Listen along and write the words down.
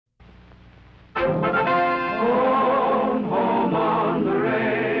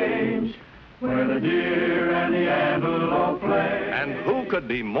could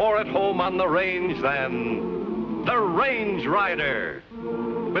be more at home on the range than the Range Rider.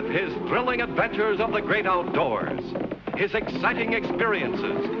 With his thrilling adventures of the great outdoors, his exciting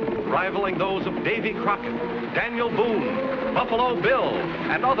experiences rivaling those of Davy Crockett, Daniel Boone, Buffalo Bill,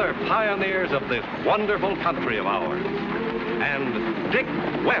 and other pioneers of this wonderful country of ours. And Dick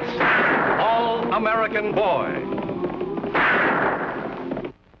West, all-American boy.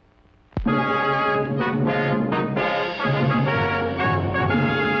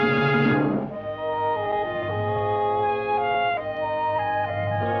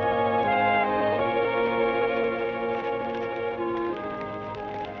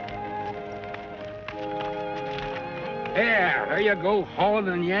 There you go, hauling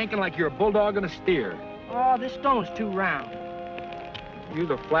and yanking like you're a bulldog and a steer. Oh, this stone's too round.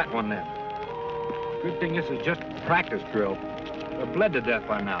 Use a flat one then. Good thing this is just a practice drill. They're bled to death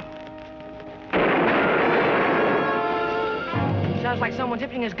by now. Sounds like someone's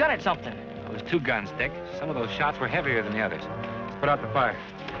emptying his gun at something. It was two guns, Dick. Some of those shots were heavier than the others. Let's put out the fire.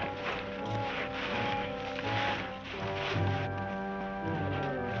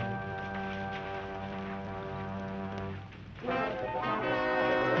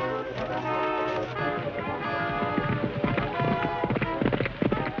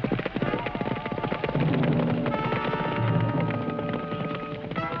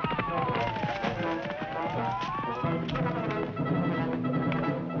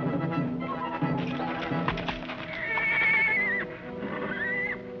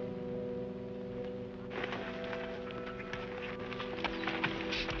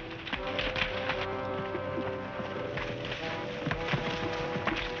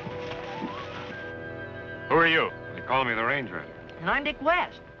 Who are you? They call me the Range Rider. And I'm Dick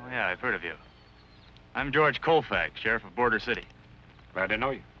West. Oh, yeah, I've heard of you. I'm George Colfax, Sheriff of Border City. Glad to know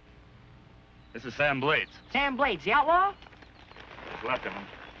you. This is Sam Blades. Sam Blades, the outlaw? What's left of him.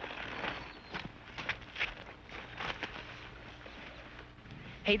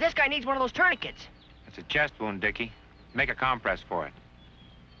 Hey, this guy needs one of those tourniquets. It's a chest wound, Dickie. Make a compress for it.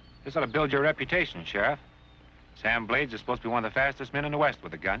 This ought to build your reputation, Sheriff. Sam Blades is supposed to be one of the fastest men in the West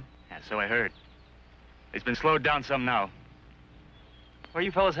with a gun. Yeah, so I heard. He's been slowed down some now. Where are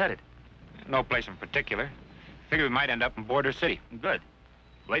you fellas headed? No place in particular. Figure we might end up in Border City. Good.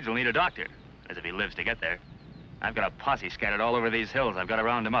 Blades will need a doctor, as if he lives to get there. I've got a posse scattered all over these hills. I've got to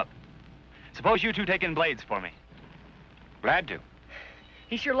round him up. Suppose you two take in Blades for me. Glad to.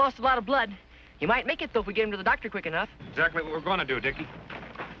 He sure lost a lot of blood. He might make it, though, if we get him to the doctor quick enough. Exactly what we're going to do, Dickie.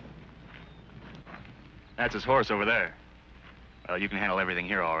 That's his horse over there. Well, you can handle everything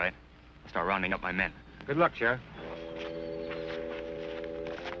here, all right. I'll start rounding up my men. Good luck, Sheriff.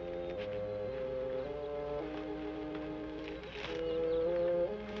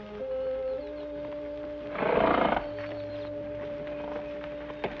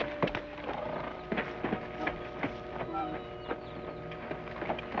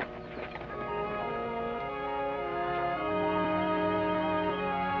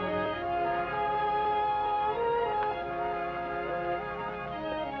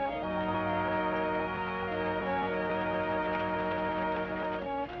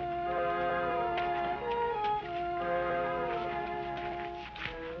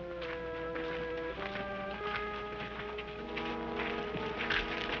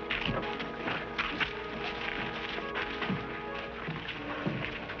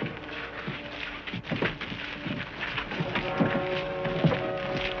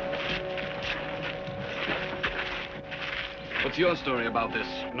 What's your story about this?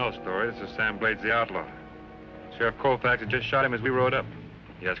 No story. This is Sam Blades, the outlaw. Sheriff Colfax had just shot him as we rode up.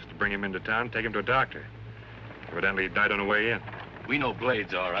 He asked us to bring him into town, take him to a doctor. Evidently, he died on the way in. We know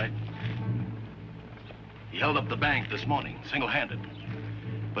Blades, all right. He held up the bank this morning, single-handed.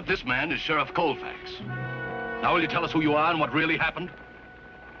 But this man is Sheriff Colfax. Now will you tell us who you are and what really happened?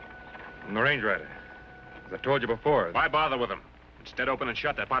 I'm the Range Rider. As I told you before, why bother with him? Instead, open and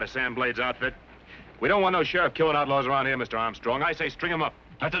shut that part of Sam Blades' outfit. We don't want no sheriff killing outlaws around here, Mr. Armstrong. I say string him up.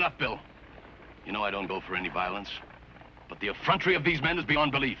 That's enough, Bill. You know I don't go for any violence. But the effrontery of these men is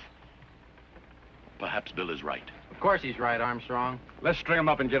beyond belief. Perhaps Bill is right. Of course he's right, Armstrong. Let's string him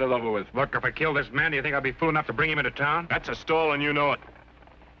up and get it over with. Look, if I kill this man, do you think I'll be fool enough to bring him into town? That's a stall, and you know it.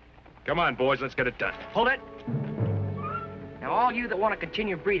 Come on, boys, let's get it done. Hold it. Now, all you that want to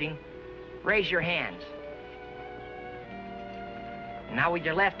continue breathing, raise your hands. And now with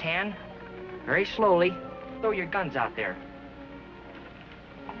your left hand, very slowly, throw your guns out there.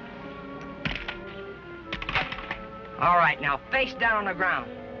 All right, now face down on the ground.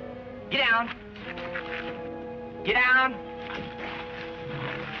 Get down. Get down.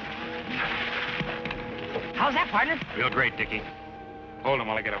 How's that, partner? Real great, Dickie. Hold him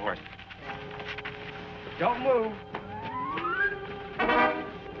while I get a horse. Don't move.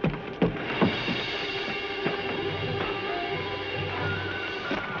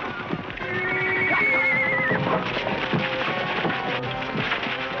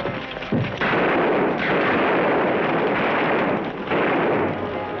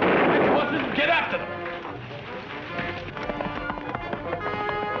 Get after them!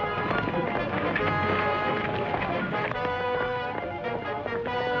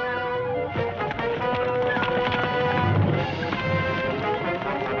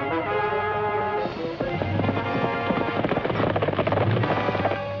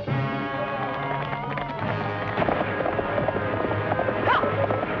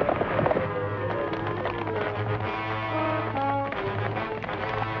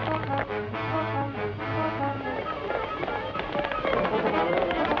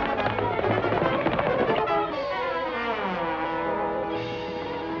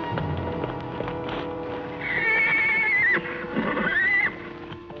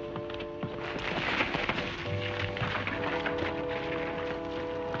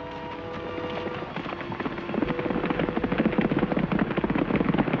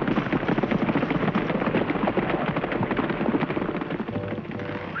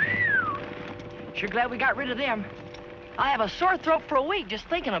 Sure glad we got rid of them. I have a sore throat for a week just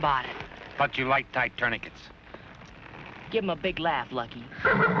thinking about it. Thought you liked tight tourniquets. Give him a big laugh, Lucky.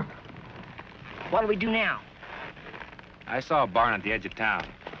 What do we do now? I saw a barn at the edge of town.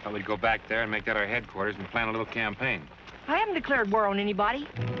 Thought we'd go back there and make that our headquarters and plan a little campaign. I haven't declared war on anybody.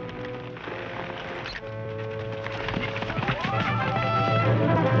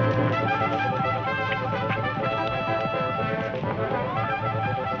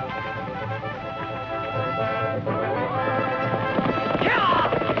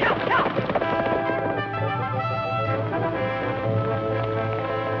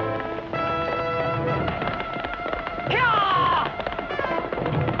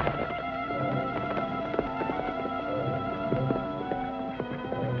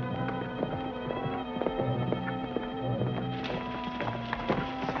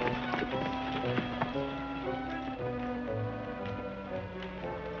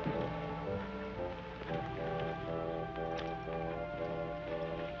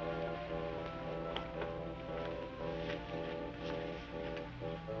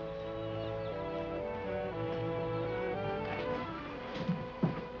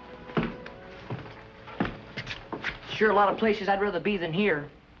 Sure, a lot of places I'd rather be than here.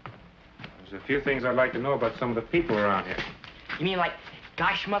 There's a few things I'd like to know about some of the people around here. You mean like,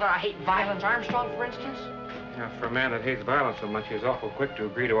 gosh, Mother, I hate violence, Armstrong, for instance? Yeah, for a man that hates violence so much, he's awful quick to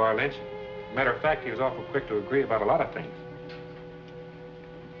agree to our lynching. Matter of fact, he was awful quick to agree about a lot of things.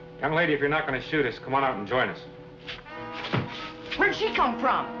 Young lady, if you're not going to shoot us, come on out and join us. Where'd she come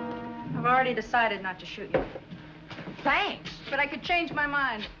from? I've already decided not to shoot you. Thanks. But I could change my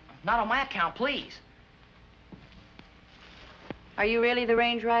mind. Not on my account, please. Are you really the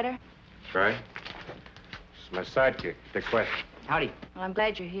range rider? That's right. This is my sidekick, Dick West. Howdy. Well, I'm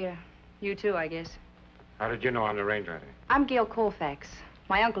glad you're here. You too, I guess. How did you know I'm the range rider? I'm Gail Colfax.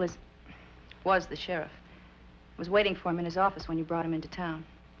 My uncle was the sheriff. Was waiting for him in his office when you brought him into town.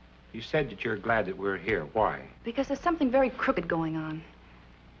 You said that you're glad that we're here. Why? Because there's something very crooked going on.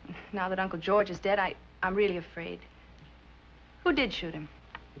 Now that Uncle George is dead, I'm really afraid. Who did shoot him?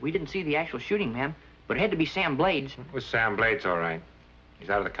 We didn't see the actual shooting, ma'am, but it had to be Sam Blades. It was Sam Blades, all right. He's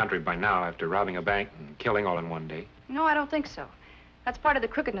out of the country by now after robbing a bank and killing all in one day. No, I don't think so. That's part of the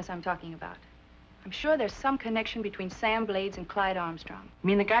crookedness I'm talking about. I'm sure there's some connection between Sam Blades and Clyde Armstrong. You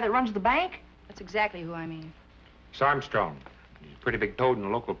mean the guy that runs the bank? That's exactly who I mean. It's Armstrong. He's a pretty big toad in the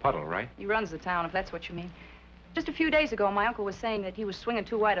local puddle, right? He runs the town, if that's what you mean. Just a few days ago, my uncle was saying that he was swinging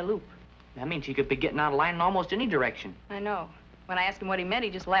too wide a loop. That means he could be getting out of line in almost any direction. I know. When I asked him what he meant, he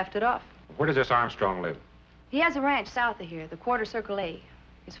just laughed it off. Where does this Armstrong live? He has a ranch south of here, the Quarter Circle A.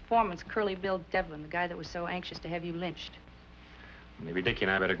 His foreman's curly-billed Devlin, the guy that was so anxious to have you lynched. Maybe Dickie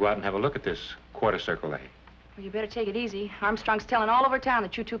and I better go out and have a look at this Quarter Circle A. Well, you better take it easy. Armstrong's telling all over town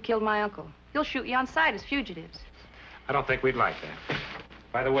that you two killed my uncle. He'll shoot you on sight as fugitives. I don't think we'd like that.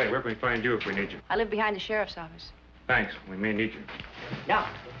 By the way, where can we find you if we need you? I live behind the sheriff's office. Thanks. We may need you. Yeah.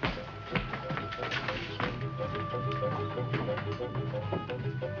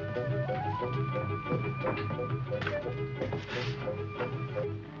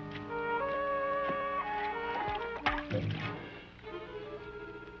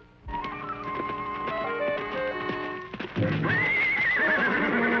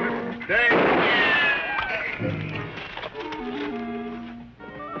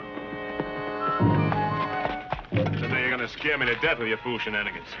 scare me to death with your fool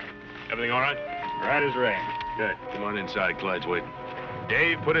shenanigans. Everything all right? Right as rain. Good. Come on inside. Clyde's waiting.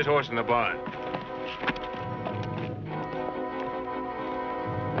 Dave, put his horse in the barn.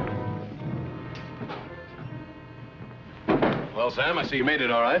 Well, Sam, I see you made it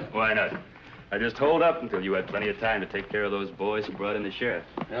all right. Why not? I just holed up until you had plenty of time to take care of those boys who brought in the sheriff.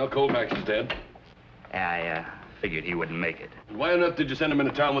 Well, Colfax is dead. I figured he wouldn't make it. Why on earth did you send him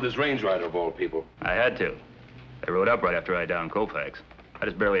into town with his range rider, of all people? I had to. I rode up right after I downed Colfax. I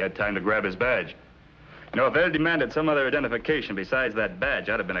just barely had time to grab his badge. You know, if they'd demanded some other identification besides that badge,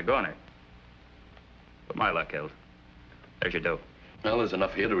 I'd have been a goner. But my luck held. There's your dough. Well, there's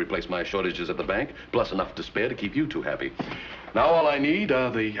enough here to replace my shortages at the bank, plus enough to spare to keep you two happy. Now all I need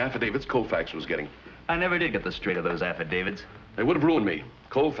are the affidavits Colfax was getting. I never did get the straight of those affidavits. They would have ruined me.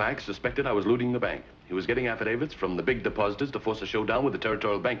 Colfax suspected I was looting the bank. He was getting affidavits from the big depositors to force a showdown with the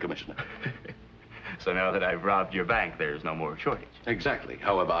Territorial Bank Commissioner. So now that I've robbed your bank, there's no more shortage. Exactly.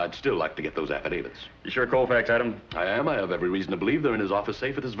 However, I'd still like to get those affidavits. You sure Colfax had them? I am. I have every reason to believe they're in his office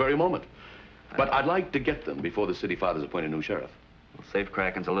safe at this very moment. But I'd like to get them before the city fathers appoint a new sheriff. Well, safe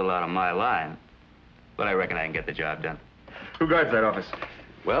cracking's a little out of my line, but I reckon I can get the job done. Who guards that office?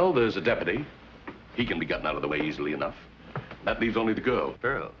 Well, there's a deputy. He can be gotten out of the way easily enough. That leaves only the girl.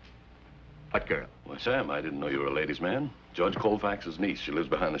 Girl? What girl? Why, Sam, I didn't know you were a ladies' man. George Colfax's niece. She lives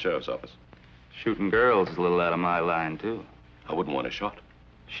behind the sheriff's office. Shooting girls is a little out of my line, too. I wouldn't want her shot.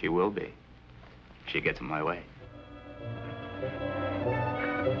 She will be. If she gets in my way.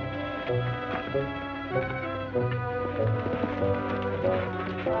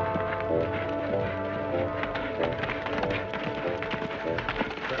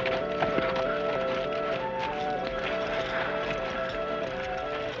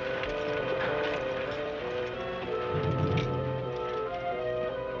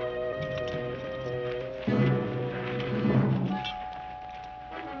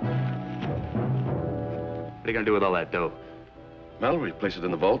 What are you gonna do with all that dough? Well, we place it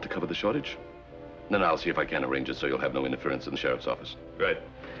in the vault to cover the shortage. Then I'll see if I can arrange it so you'll have no interference in the sheriff's office. Good.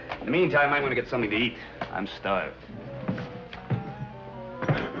 In the meantime, I'm gonna get something to eat. I'm starved.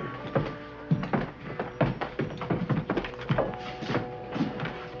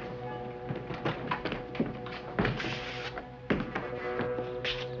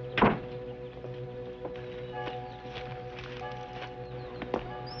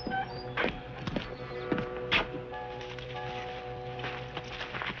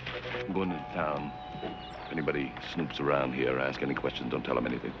 I'm going into town. If anybody snoops around here or asks any questions, don't tell them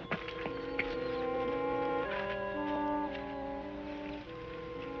anything.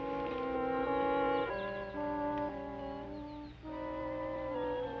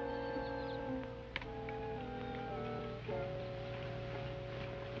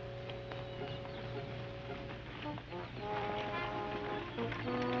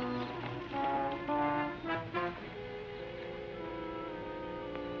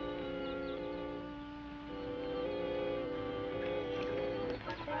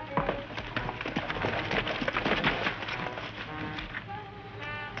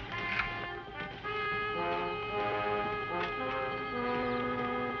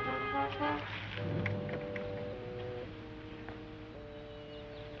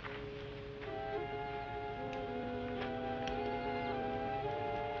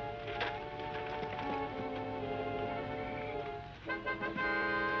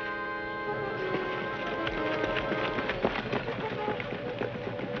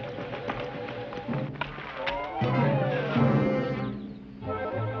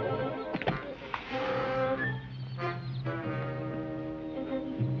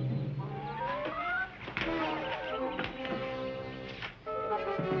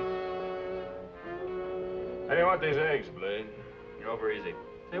 How do you want these eggs, Blade? You're over easy.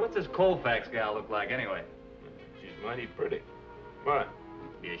 Say, what's this Colfax gal look like anyway? She's mighty pretty. What?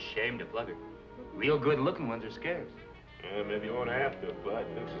 Be ashamed to plug her. Real good-looking ones are scarce. Yeah, maybe you won't have to if Clyde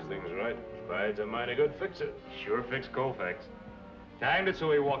fixes things right. Clyde's a mighty good fixer. Sure fixed Colfax. Timed it so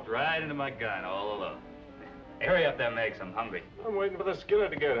he walked right into my gun all alone. Hurry up there, Megs. I'm hungry. I'm waiting for the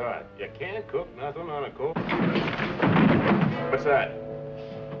skillet to get hot. You can't cook nothing on a coal. What's that?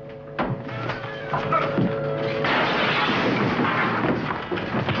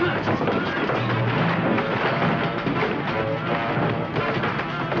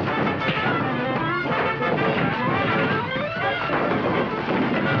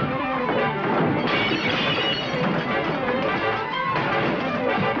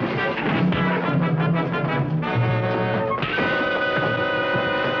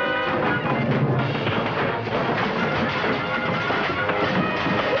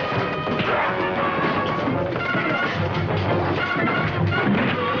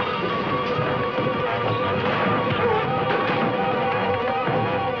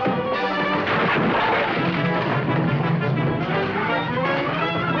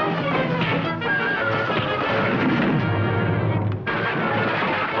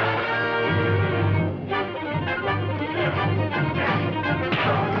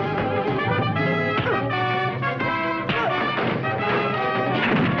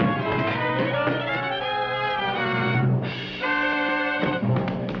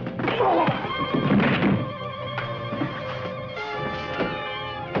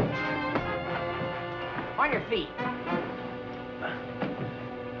 on your feet.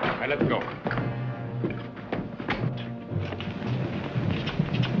 All right, let's go.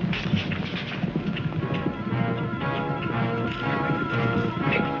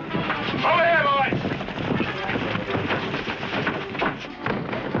 Over here, boys!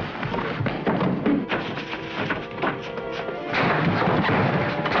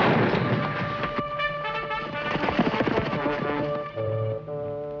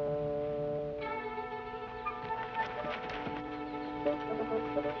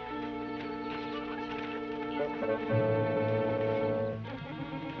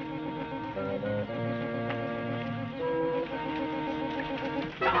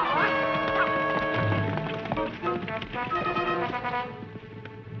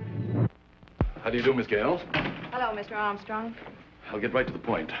 How do you do, Miss Gale? Hello, Mr. Armstrong. I'll get right to the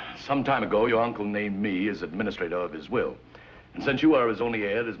point. Some time ago, your uncle named me as administrator of his will. And since you are his only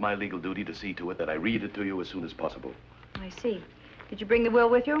heir, it is my legal duty to see to it that I read it to you as soon as possible. I see. Did you bring the will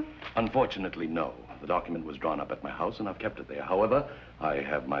with you? Unfortunately, no. The document was drawn up at my house, and I've kept it there. However, I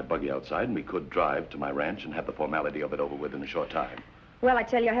have my buggy outside, and we could drive to my ranch and have the formality of it over with in a short time. Well, I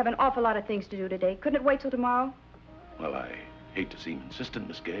tell you, I have an awful lot of things to do today. Couldn't it wait till tomorrow? Well, I hate to seem insistent,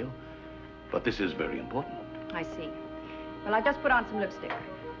 Miss Gale, but this is very important. I see. Well, I've just put on some lipstick.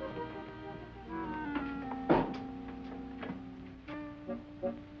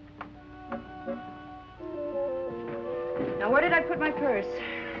 Now, where did I put my purse?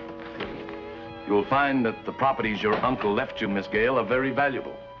 You'll find that the properties your uncle left you, Miss Gale, are very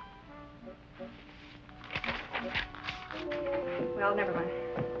valuable. Well, never mind.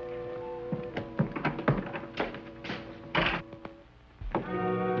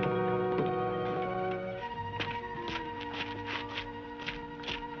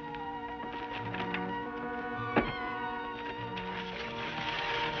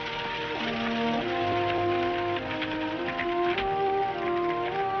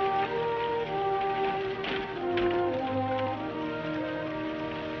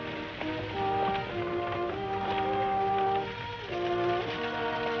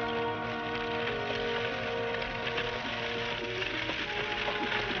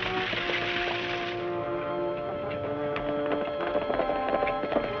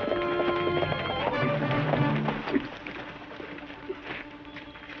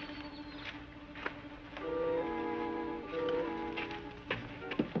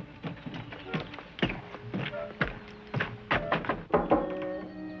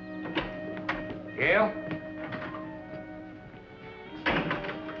 Gail?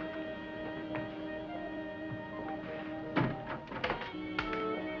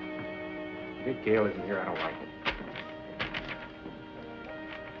 If Gail isn't here, I don't like it.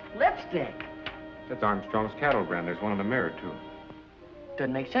 Lipstick. That's Armstrong's cattle brand. There's one in the mirror, too.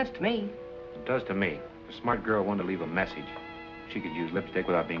 Doesn't make sense to me. It does to me. A smart girl wanted to leave a message. She could use lipstick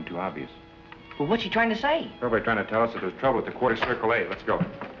without being too obvious. Well, what's she trying to say? Probably trying to tell us that there's trouble at the quarter circle A. Let's go.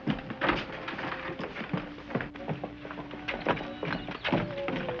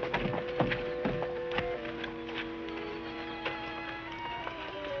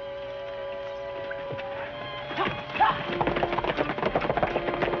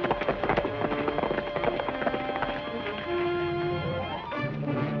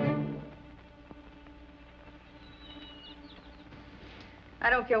 I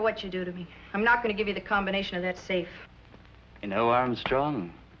don't care what you do to me. I'm not going to give you the combination of that safe. You know,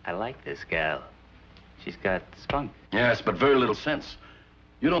 Armstrong, I like this gal. She's got spunk. Yes, but very little sense.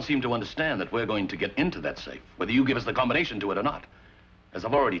 You don't seem to understand that we're going to get into that safe, whether you give us the combination to it or not. As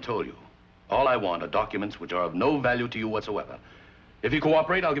I've already told you, all I want are documents which are of no value to you whatsoever. If you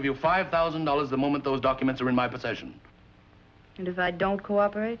cooperate, I'll give you $5,000 the moment those documents are in my possession. And if I don't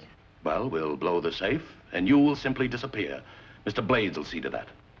cooperate? Well, we'll blow the safe, and you will simply disappear. Mr. Blades will see to that.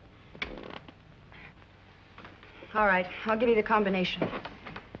 All right, I'll give you the combination.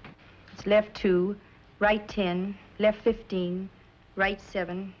 It's left 2, right 10, left 15, right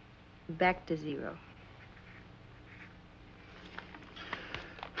 7, back to 0.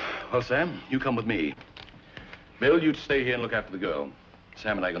 Well, Sam, you come with me. Bill, you stay here and look after the girl.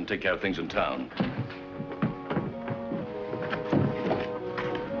 Sam and I are going to take care of things in town.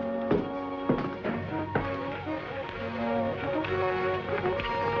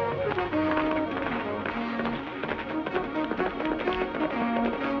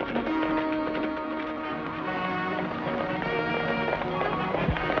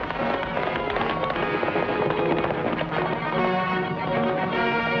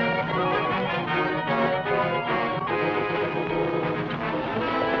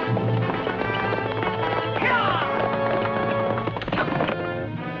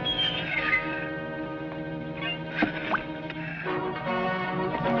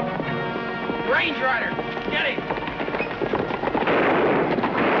 Range Rider! Get him!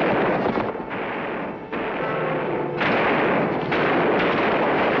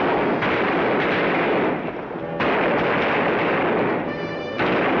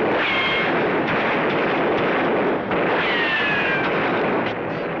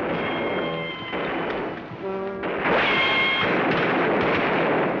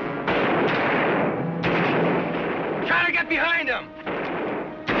 Behind him!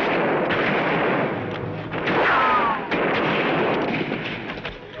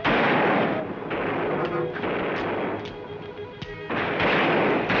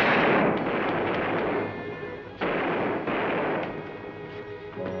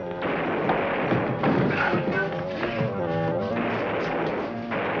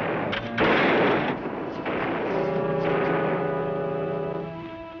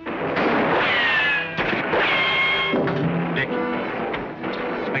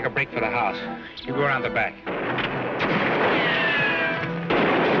 For the house. You go around the back. The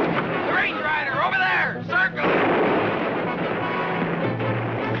Range Rider, over there! Circle!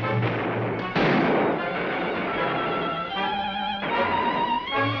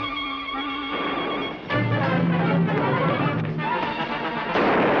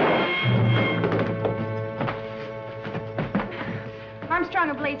 Armstrong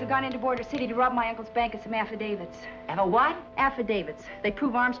and Blades have gone into Border City to rob my uncle's bank of some affidavits. Have a what? Affidavits. They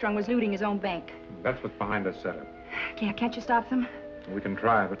prove Armstrong was looting his own bank. That's what's behind this setup. Can't you stop them? We can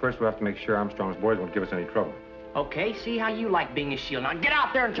try, but first we have to make sure Armstrong's boys won't give us any trouble. Okay, see how you like being a shield. Now get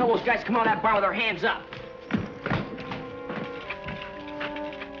out there and tell those guys to come on that bar with their hands up.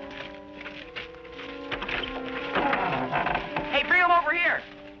 Hey, bring them over here.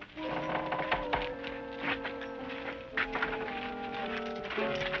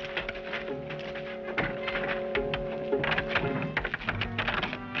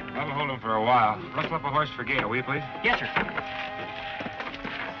 I'll hold him for a while. Rustle up a horse for Gale, will you, please? Yes, sir.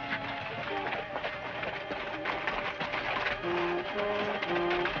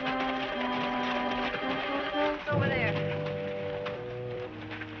 Over there.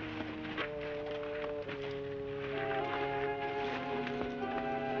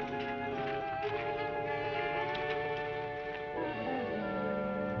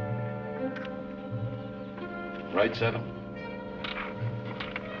 Right 7.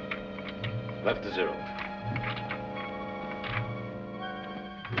 Left to 0.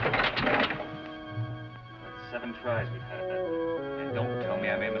 That's 7 tries we've had that. And don't tell me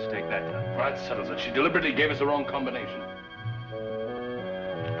I made a mistake that time. That settles it. She deliberately gave us the wrong combination.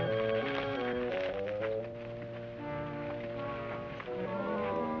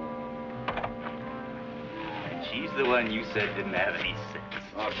 And she's the one you said didn't have any sense.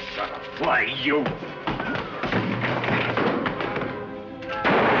 Oh, shut up. Why, you...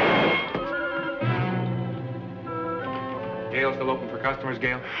 Jail still open for customers,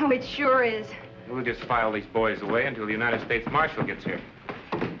 Gale? Oh, it sure is. We'll just file these boys away until the United States Marshal gets here.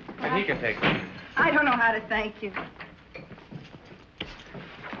 And he can take them. I don't know how to thank you.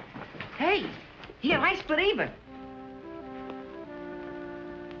 Hey, he and I split even.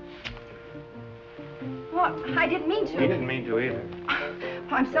 Well, I didn't mean to. He didn't mean to either. Oh,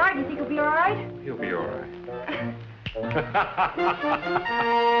 I'm sorry. Do you think he'll be all right? He'll be all right.